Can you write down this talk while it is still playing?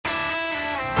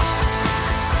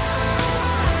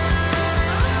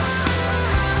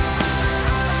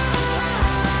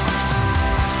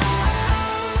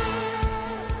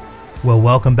Well,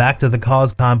 welcome back to the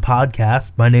CauseCon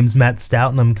podcast. My name's Matt Stout,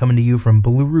 and I'm coming to you from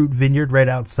Blue Root Vineyard right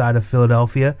outside of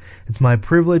Philadelphia. It's my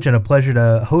privilege and a pleasure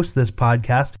to host this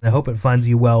podcast, and I hope it finds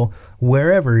you well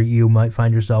wherever you might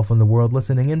find yourself in the world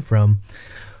listening in from.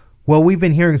 Well, we've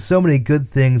been hearing so many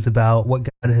good things about what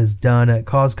God has done at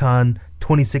CauseCon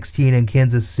 2016 in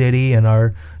Kansas City, and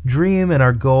our dream and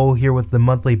our goal here with the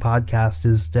monthly podcast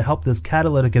is to help this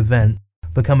catalytic event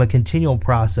become a continual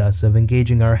process of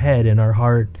engaging our head and our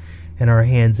heart and our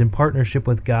hands in partnership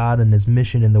with God and His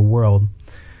mission in the world.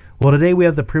 Well, today we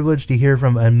have the privilege to hear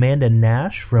from Amanda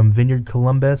Nash from Vineyard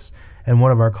Columbus and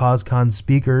one of our CauseCon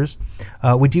speakers.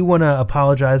 We do want to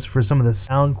apologize for some of the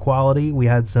sound quality. We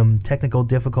had some technical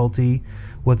difficulty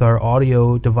with our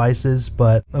audio devices,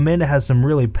 but Amanda has some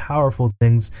really powerful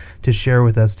things to share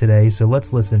with us today, so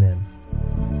let's listen in.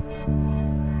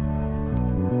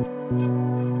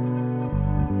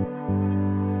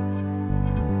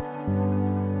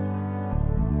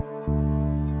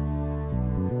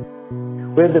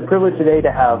 We have the privilege today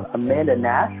to have Amanda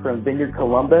Nash from Vineyard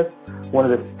Columbus,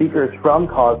 one of the speakers from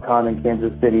CauseCon in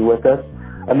Kansas City with us.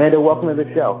 Amanda, welcome to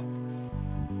the show.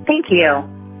 Thank you.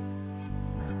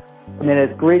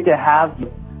 Amanda, it's great to have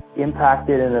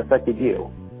impacted and affected you.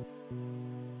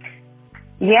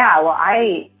 Yeah, well,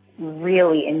 I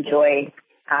really enjoyed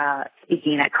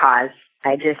speaking at Cause.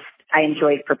 I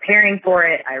enjoyed preparing for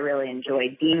it. I really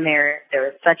enjoyed being there. There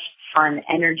was such fun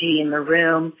energy in the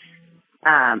room.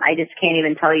 I just can't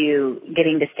even tell you,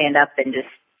 getting to stand up and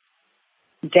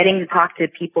just getting to talk to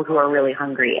people who are really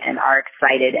hungry and are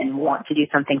excited and want to do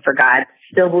something for God,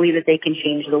 still believe that they can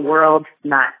change the world,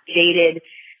 not jaded,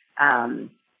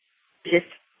 just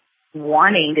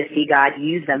wanting to see God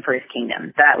use them for His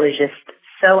kingdom. That was just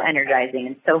so energizing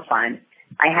and so fun.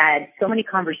 I had so many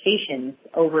conversations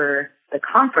over the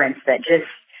conference that just,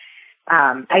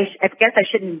 I guess I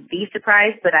shouldn't be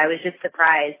surprised, but I was just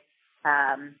surprised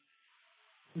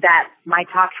that my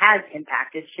talk has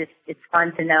impact. It's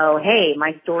fun to know, hey,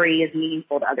 my story is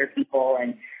meaningful to other people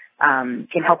and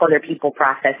can help other people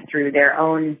process through their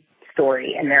own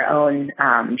story and their own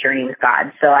journey with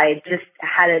God. So I just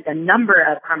had a number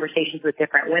of conversations with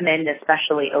different women,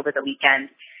 especially over the weekend,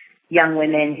 young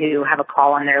women who have a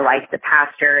call on their life to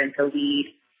pastor and to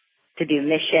lead, to do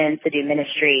mission, to do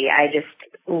ministry. I just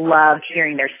loved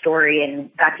hearing their story and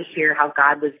got to hear how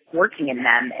God was working in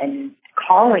them and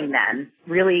calling them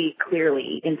really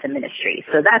clearly into ministry.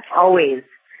 So that's always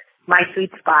my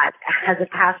sweet spot as a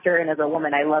pastor and as a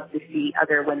woman. I love to see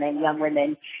other women, young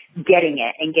women, getting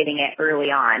it and getting it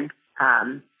early on.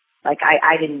 Like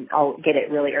I didn't get it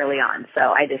really early on, so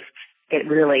I just get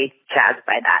really jazzed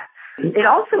by that. It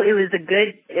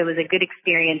was a good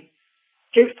experience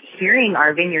just hearing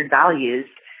our Vineyard values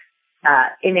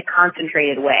in a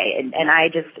concentrated way. And I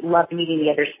just love meeting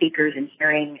the other speakers and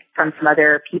hearing from some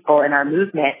other people in our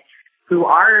movement who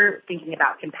are thinking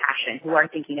about compassion, who are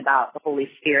thinking about the Holy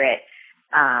Spirit,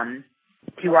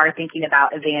 who are thinking about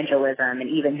evangelism, and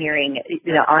even hearing,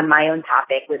 on my own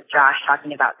topic with Josh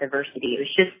talking about diversity. It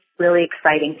was just really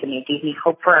exciting to me. It gave me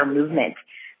hope for our movement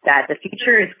that the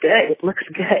future is good. It looks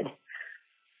good.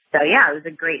 So yeah, it was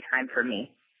a great time for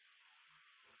me.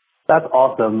 That's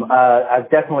awesome. I've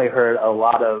definitely heard a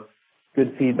lot of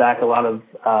good feedback, a lot of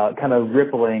kind of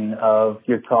rippling of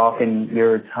your talk and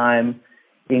your time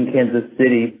in Kansas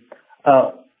City.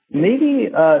 Maybe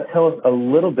tell us a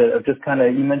little bit of just kind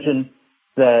of, you mentioned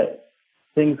that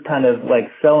things kind of like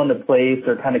fell into place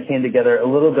or kind of came together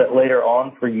a little bit later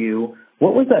on for you.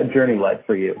 What was that journey like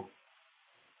for you?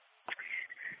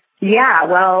 Yeah,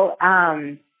 well,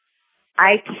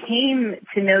 I came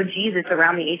to know Jesus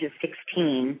around the age of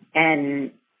 16, and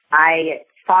I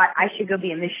thought I should go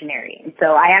be a missionary. And so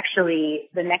I actually,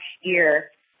 the next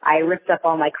year, I ripped up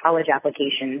all my college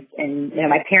applications, and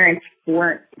my parents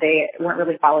weren't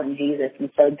really following Jesus,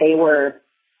 and so they were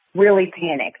really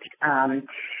panicked,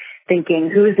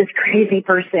 thinking, who is this crazy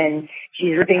person?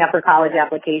 She's ripping up her college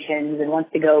applications and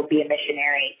wants to go be a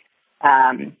missionary.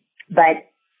 But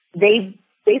they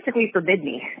basically forbid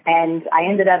me. And I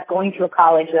ended up going to a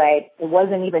college that it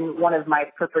wasn't even one of my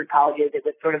preferred colleges. It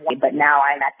was sort of, but now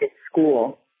I'm at this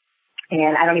school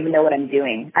and I don't even know what I'm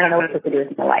doing. I don't know what I'm supposed to do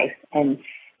with my life. And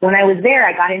when I was there,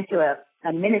 I got into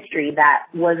a ministry that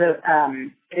was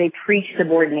they preached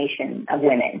subordination of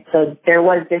women. So there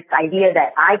was this idea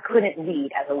that I couldn't lead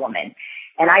as a woman.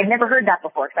 And I'd never heard that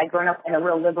before because I'd grown up in a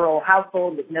real liberal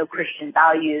household with no Christian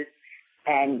values,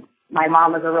 and my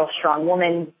mom was a real strong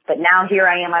woman, but now here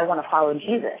I am, I want to follow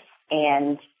Jesus.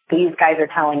 And these guys are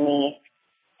telling me,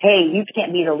 hey, you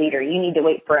can't be the leader. You need to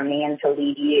wait for a man to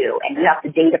lead you. And you have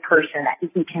to date a person that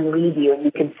he can lead you and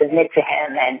you can submit to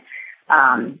him. And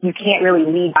You can't really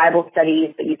lead Bible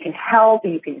studies, but you can help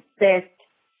and you can assist.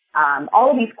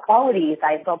 All of these qualities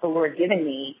I felt the Lord given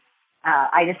me,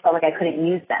 I just felt like I couldn't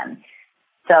use them.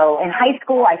 So in high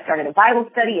school, I started a Bible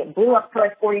study. It blew up to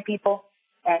like 40 people.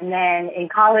 And then in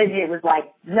college, it was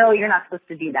like, no, you're not supposed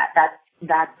to do that.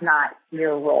 That's not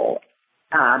your role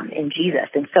in Jesus.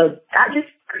 And so that just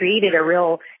created a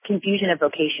real confusion of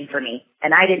vocation for me.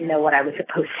 And I didn't know what I was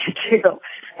supposed to do.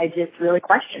 I just really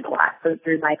questioned a lot. So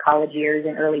through my college years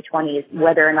and early 20s,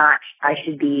 whether or not I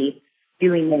should be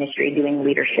doing ministry, doing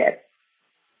leadership.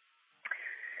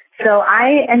 So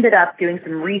I ended up doing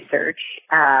some research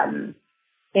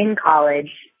in college.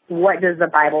 What does the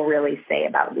Bible really say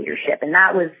about leadership? And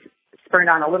that was spurred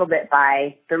on a little bit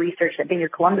by the research that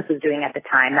Vineyard Columbus was doing at the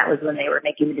time. That was when they were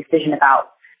making the decision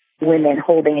about women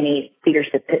holding any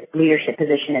leadership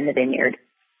position in the vineyard.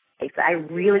 So I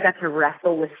really got to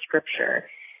wrestle with Scripture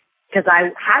because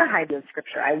I had a high view of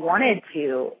Scripture. I wanted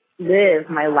to live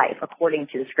my life according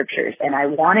to the Scriptures, and I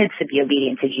wanted to be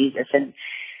obedient to Jesus. And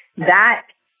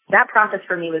that process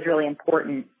for me was really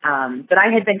important. But I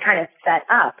had been kind of set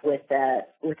up with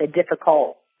a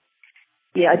difficult,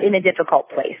 in a difficult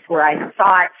place where I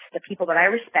thought the people that I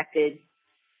respected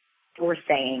were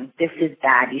saying, this is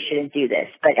bad, you shouldn't do this.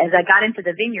 But as I got into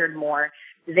the vineyard more,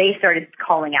 they started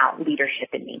calling out leadership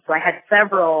in me. So I had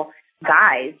several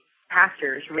guys,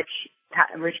 pastors,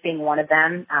 Rich being one of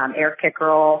them, Eric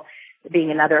Pickerel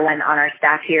being another one on our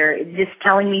staff here, just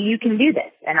telling me you can do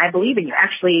this, and I believe in you.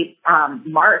 Actually,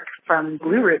 Mark from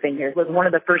Blue Root Vineyard was one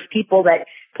of the first people that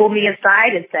pulled me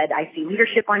aside and said, I see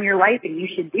leadership on your life, and you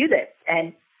should do this.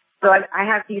 And so I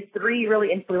have these three really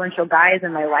influential guys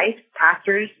in my life,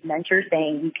 pastors, mentors,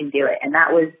 saying you can do it. And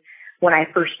that was when I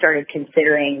first started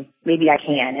considering maybe I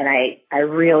can. And I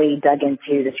really dug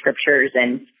into the Scriptures,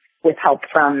 and with help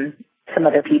from some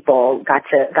other people, got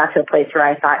to a place where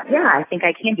I thought, yeah, I think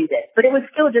I can do this. But it was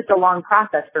still just a long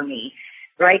process for me,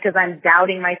 right? Because I'm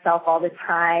doubting myself all the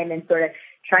time and sort of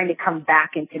trying to come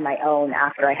back into my own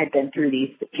after I had been through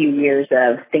these few years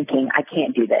of thinking, I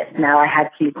can't do this. Now I had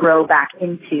to grow back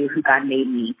into who God made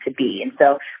me to be. And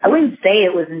so I wouldn't say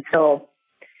it was until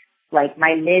like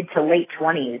my mid to late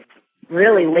 20s,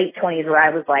 really late 20s, where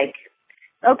I was like,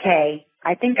 okay,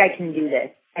 I think I can do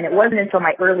this. And it wasn't until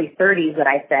my early 30s that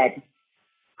I said,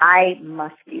 I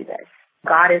must do this.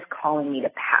 God is calling me to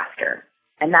pastor.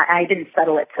 And that I didn't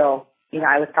settle it till,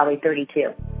 I was probably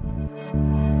 32.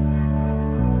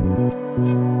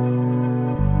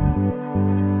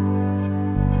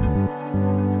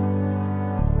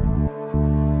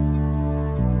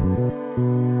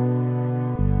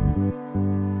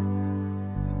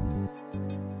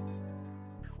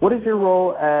 What does your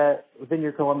role at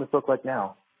Vineyard Columbus look like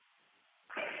now?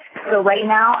 So right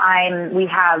now we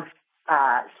have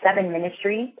 7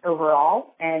 ministries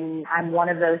overall, and I'm one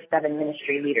of those 7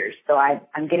 ministry leaders. So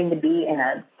I'm getting to be in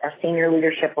a senior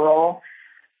leadership role,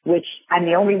 which I'm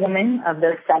the only woman of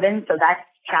those 7, so that's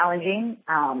challenging.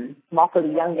 I'm also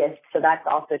the youngest, so that's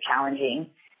also challenging.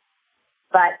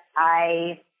 But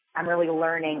I'm really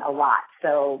learning a lot.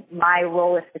 So my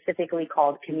role is specifically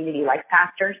called Community Life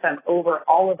Pastor, so I'm over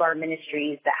all of our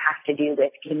ministries that have to do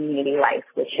with community life,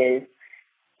 which is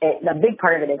the big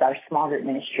part of it is our small group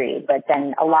ministry, but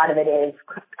then a lot of it is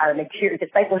our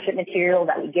discipleship material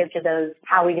that we give to those,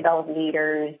 how we develop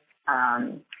leaders,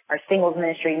 our singles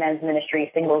ministry, men's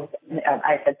ministry,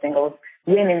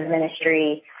 women's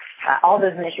ministry. All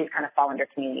those ministries kind of fall under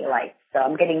community life. So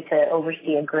I'm getting to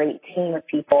oversee a great team of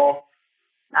people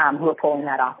who are pulling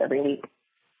that off every week.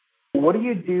 What do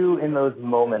you do in those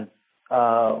moments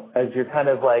as you're kind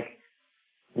of like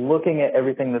looking at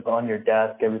everything that's on your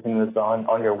desk, everything that's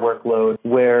on your workload,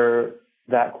 where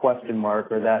that question mark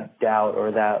or that doubt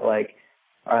or that like,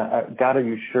 God, are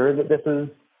you sure that this is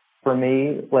for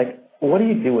me? Like, what do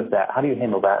you do with that? How do you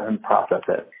handle that and process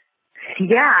it?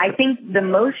 Yeah, I think the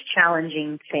most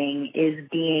challenging thing is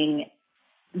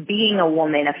being a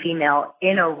woman, a female,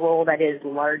 in a role that is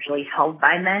largely held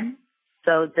by men.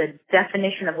 So the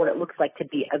definition of what it looks like to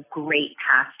be a great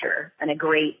pastor and a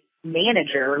great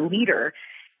manager or leader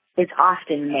is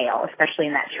often male, especially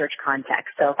in that church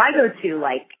context. So if I go to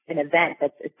like an event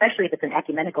that's, especially if it's an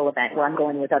ecumenical event where I'm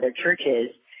going with other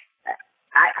churches,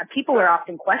 people are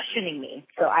often questioning me.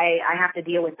 So I have to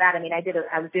deal with that. I mean, I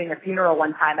was doing a funeral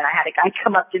one time and I had a guy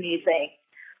come up to me saying,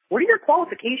 what are your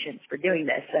qualifications for doing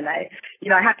this? And I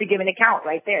have to give an account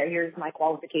right there. Here's my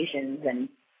qualifications and,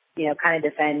 kind of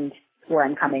defend where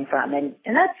I'm coming from. And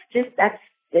it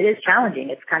is challenging.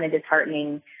 It's kind of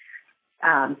disheartening,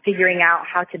 figuring out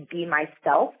how to be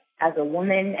myself as a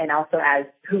woman and also as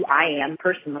who I am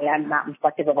personally. I'm not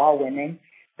reflective of all women,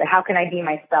 but how can I be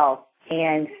myself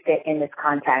and fit in this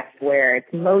context where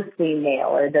it's mostly male,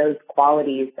 or those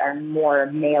qualities are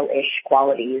more male-ish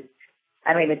qualities.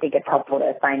 I don't even think it's helpful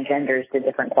to assign genders to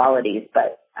different qualities,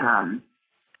 but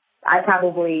I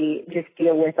probably just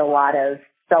deal with a lot of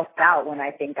self-doubt when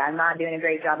I think I'm not doing a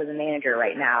great job as a manager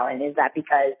right now. And is that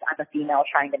because I'm a female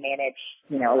trying to manage,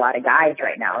 a lot of guys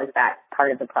right now? Is that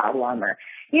part of the problem? Or,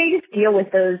 you just deal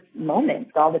with those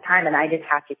moments all the time. And I just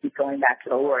have to keep going back to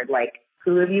the Lord. Like,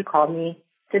 who have you called me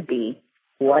to be?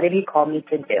 What have you called me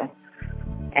to do?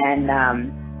 And,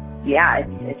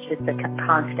 it's just a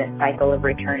constant cycle of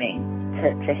returning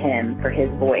to Him for His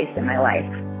voice in my life.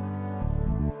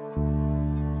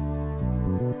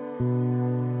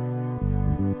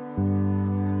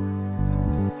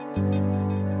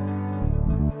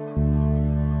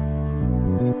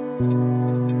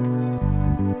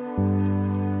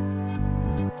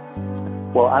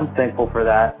 Well, I'm thankful for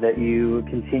that you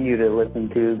continue to listen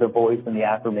to the voice and the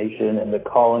affirmation and the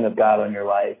calling of God on your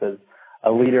life as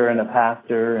a leader and a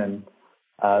pastor, and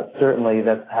certainly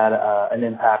that's had an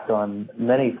impact on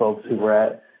many folks who were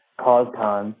at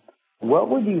CauseCon. What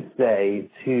would you say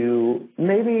to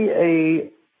maybe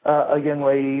a young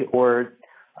lady, or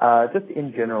just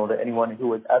in general to anyone who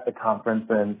was at the conference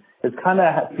and is kind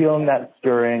of feeling that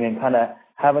stirring and kind of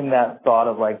having that thought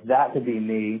of like, that could be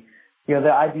me?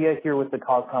 The idea here with the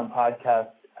CauseCon podcast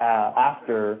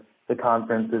after the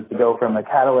conference is to go from a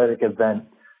catalytic event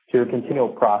to a continual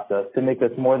process, to make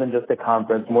this more than just a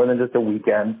conference, more than just a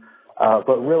weekend,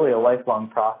 but really a lifelong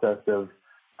process of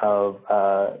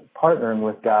partnering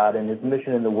with God and His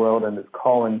mission in the world and His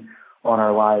calling on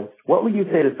our lives. What would you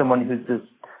say to someone who's just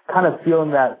kind of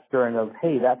feeling that stirring of,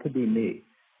 hey, that could be me?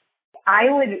 I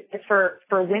would, for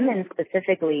women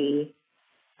specifically,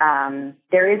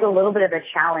 there is a little bit of a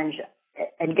challenge.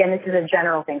 And again, this is a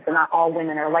general thing, so not all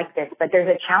women are like this, but there's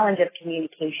a challenge of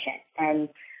communication. And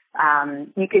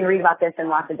you can read about this in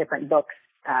lots of different books.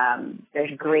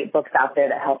 There's great books out there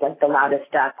that help, like The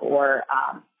Loudest Duck, or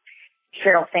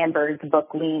Sheryl Sandberg's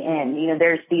book, Lean In.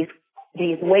 There's these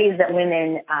ways that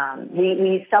women,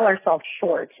 we sell ourselves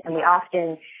short. And we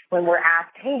often, when we're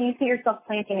asked, hey, do you see yourself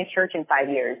planting a church in 5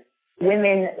 years?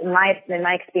 Women, in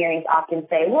my experience, often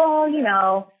say, well,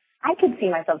 I could see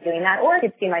myself doing that, or I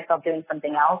could see myself doing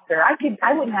something else, or I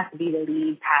wouldn't have to be the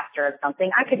lead pastor of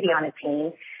something. I could be on a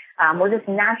team. We're just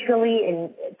naturally,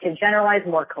 to generalize,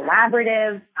 more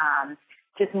collaborative,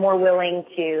 just more willing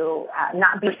to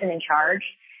not be in charge.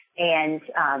 And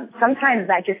sometimes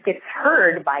that just gets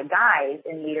heard by guys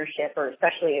in leadership, or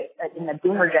especially in the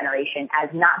boomer generation, as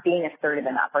not being assertive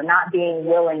enough, or not being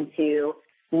willing to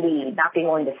lead, not being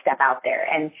willing to step out there.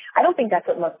 And I don't think that's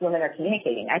what most women are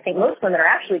communicating. I think most women are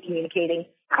actually communicating,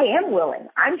 I am willing.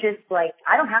 I'm just like,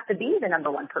 I don't have to be the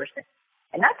number one person.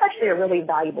 And that's actually a really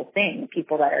valuable thing.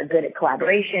 People that are good at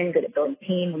collaboration, good at building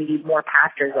team, we need more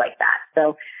pastors like that.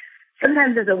 So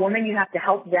sometimes as a woman, you have to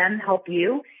help them help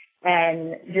you,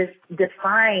 and just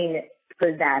define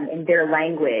for them in their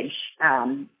language,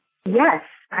 yes,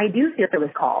 I do feel this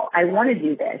call. I want to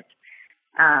do this.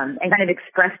 And kind of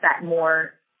express that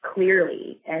more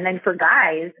clearly. And then for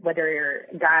guys, whether you're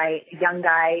a young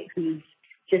guy who's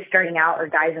just starting out, or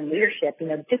guys in leadership,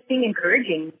 just being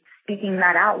encouraging, speaking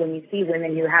that out when you see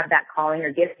women who have that calling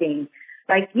or gifting.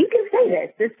 Like, you can say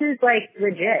this. This is like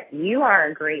legit. You are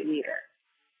a great leader.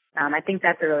 I think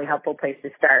that's a really helpful place to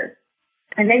start.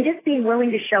 And then just being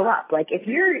willing to show up. Like, if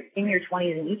you're in your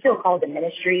 20s and you feel called to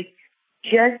ministry,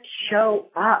 just show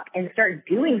up and start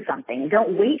doing something.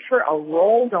 Don't wait for a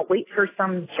role. Don't wait for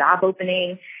some job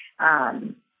opening.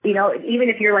 Even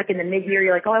if you're like in the mid-year,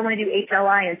 you're like, oh, I want to do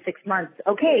HLI in 6 months.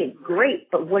 Okay, great.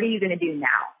 But what are you going to do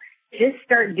now? Just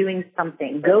start doing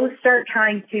something. Go start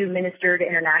trying to minister to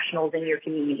internationals in your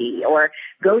community, or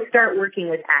go start working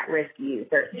with at-risk youth,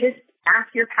 or just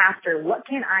ask your pastor, what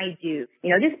can I do?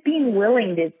 Just being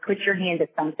willing to put your hand to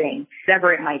something,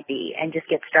 whatever it might be, and just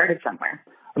get started somewhere.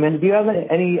 I mean, do you have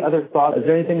any other thoughts? Is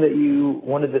there anything that you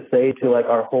wanted to say to like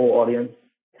our whole audience?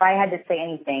 If I had to say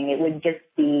anything, it would just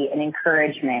be an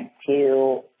encouragement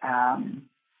to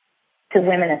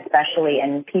women especially,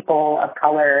 and people of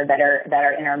color that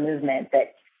are in our movement,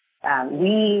 that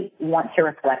we want to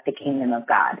reflect the kingdom of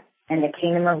God. And the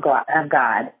kingdom of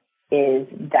God is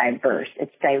diverse.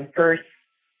 It's diverse,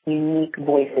 unique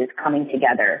voices coming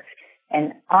together.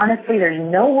 And honestly, there's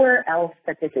nowhere else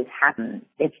that this has happened.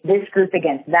 It's this group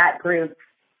against that group.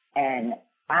 And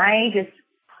I just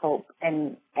hope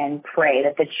and pray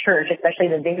that the church, especially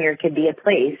the Vineyard, could be a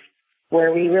place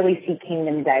where we really see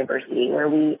kingdom diversity, where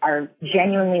we are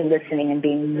genuinely listening and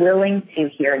being willing to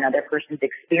hear another person's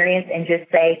experience and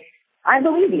just say, I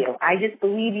believe you. I just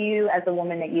believe you as a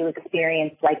woman that you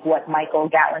experienced, like what Michael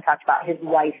Gatlin talked about, his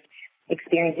wife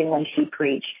experiencing when she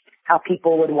preached, how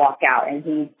people would walk out,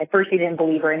 and at first he didn't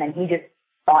believe her, and then he just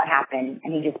saw it happen,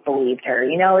 and he just believed her.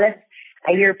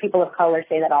 I hear people of color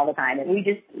say that all the time, and we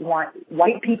just want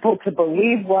white people to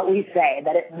believe what we say,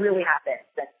 that it really happens,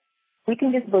 that we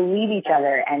can just believe each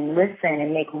other and listen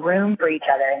and make room for each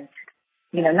other, and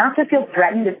not to feel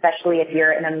threatened, especially if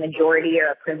you're in a majority or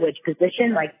a privileged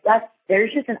position. Like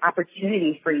there's just an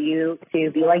opportunity for you to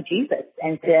be like Jesus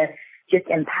and to just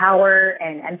empower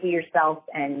and empty yourself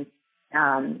and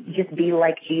just be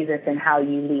like Jesus in how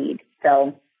you lead.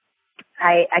 So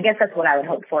I guess that's what I would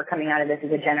hope for coming out of this,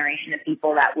 is a generation of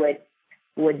people that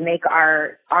would make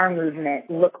our movement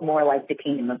look more like the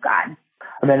kingdom of God.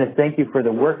 Amanda, thank you for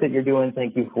the work that you're doing.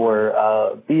 Thank you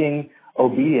for being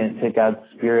obedient to God's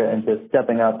Spirit and to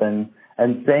stepping up and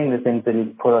saying the things that He's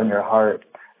put on your heart.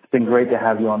 It's been great to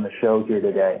have you on the show here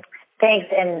today. Thanks.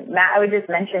 And Matt, I would just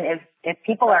mention, if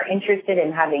people are interested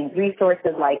in having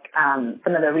resources like some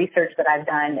of the research that I've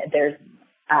done, there's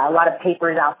a lot of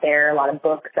papers out there, a lot of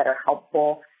books that are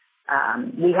helpful.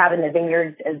 We have in the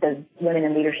Vineyard, the Women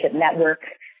in Leadership Network,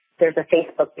 there's a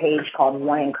Facebook page called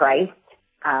One in Christ.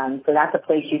 So that's a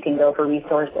place you can go for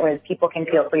resource, or people can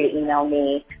feel free to email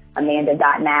me,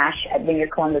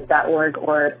 amanda.nash@vineyardcolumbus.org,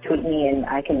 or tweet me, and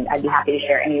I'd be happy to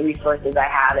share any resources I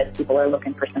have if people are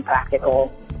looking for some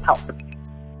practical help.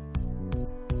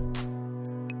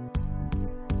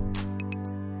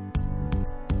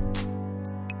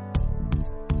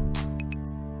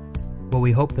 Well,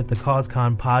 we hope that the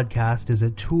CauseCon podcast is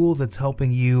a tool that's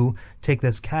helping you take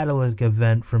this catalytic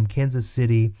event from Kansas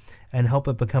City and help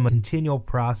it become a continual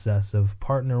process of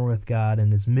partnering with God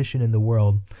and His mission in the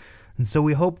world. And so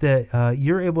we hope that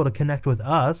you're able to connect with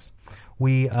us.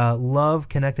 We love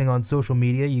connecting on social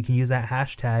media. You can use that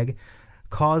hashtag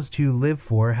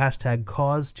 #Cause2Live4, hashtag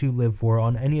Cause2Live4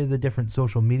 on any of the different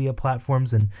social media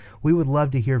platforms, and we would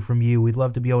love to hear from you. We'd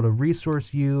love to be able to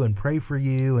resource you and pray for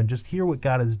you and just hear what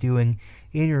God is doing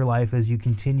in your life as you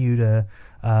continue to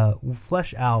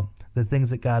flesh out the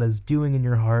things that God is doing in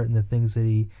your heart and the things that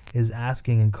He is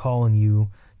asking and calling you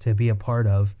to be a part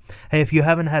of. Hey, if you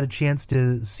haven't had a chance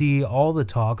to see all the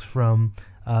talks from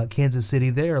Kansas City,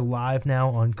 they are live now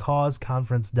on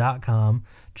causeconference.com.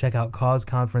 Check out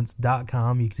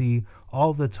causeconference.com. You can see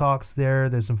all the talks there.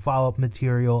 There's some follow-up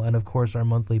material and, of course, our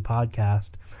monthly podcast.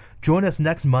 Join us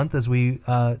next month as we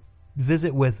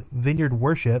visit with Vineyard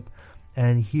Worship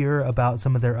and hear about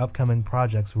some of their upcoming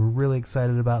projects. We're really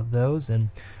excited about those, and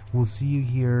we'll see you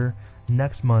here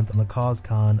next month on the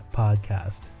CauseCon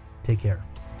podcast. Take care.